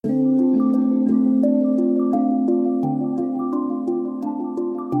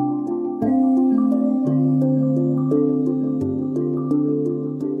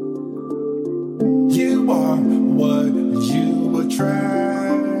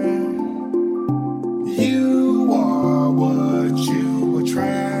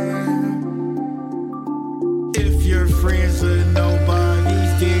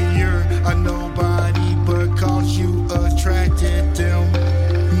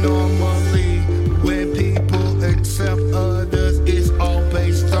Normally, when people accept others, it's all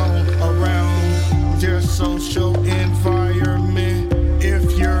based on around their social environment.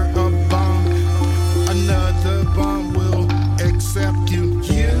 If you're a bomb, another bomb will accept you.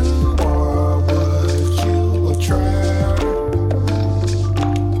 You are what you attract.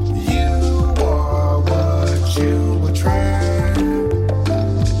 You are what you attract.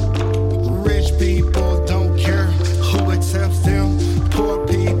 Rich people don't care who accepts them. Poor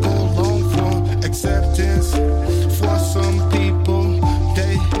people long for acceptance. For some people,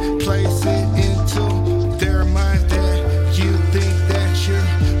 they place it into their mind that you think that you're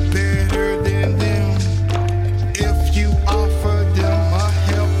better than them. If you offer them a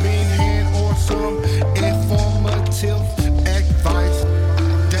helping hand or some informative advice,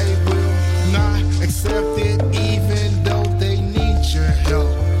 they will not accept it even though they need your help.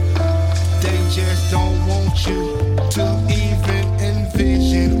 They just don't want you to even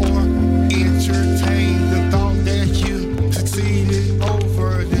envision or entertain the thought that you succeeded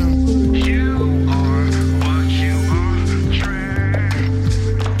over them. You are what you attract.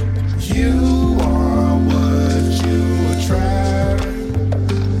 You are what you attract.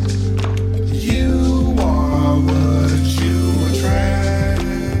 You are what you attract.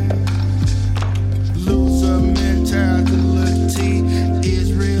 Loser mentality is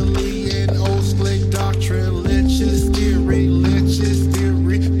really an old slave doctrine. Lynch's theory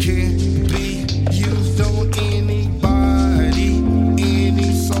can be used on anybody,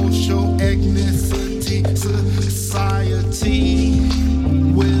 any social ethnicity, society.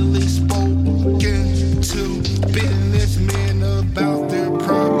 Willie spoken to businessmen about their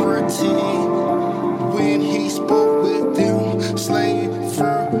property when he spoke with them.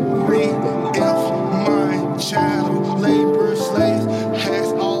 Slavery, if my child labor slaves,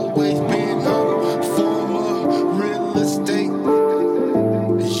 has always been a form of real estate.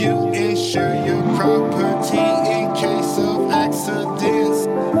 You insure your property in case of accidents.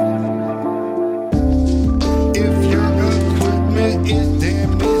 If your equipment is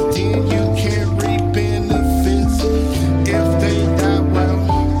damaged, then you can reap benefits. If they die, well,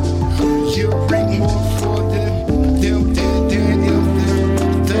 you reap more for them dead than if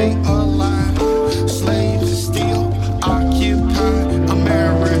they alive. Slaves still occupy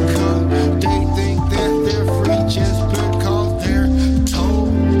America. They think that they're free just because they're told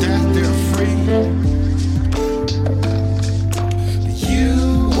that they're free. You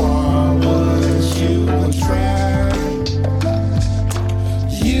are what you attract.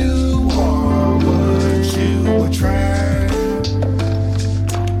 You are what you attract.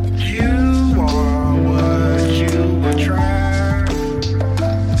 You are what you attract.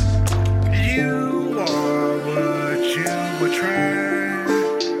 You are what you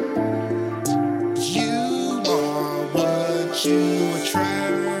attract. You are what you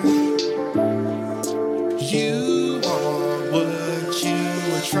attract. You are what you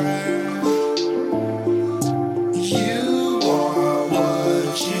attract. You are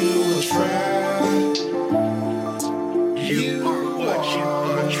what you attract. You are what you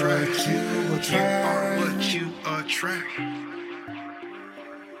attract. You are what you attract.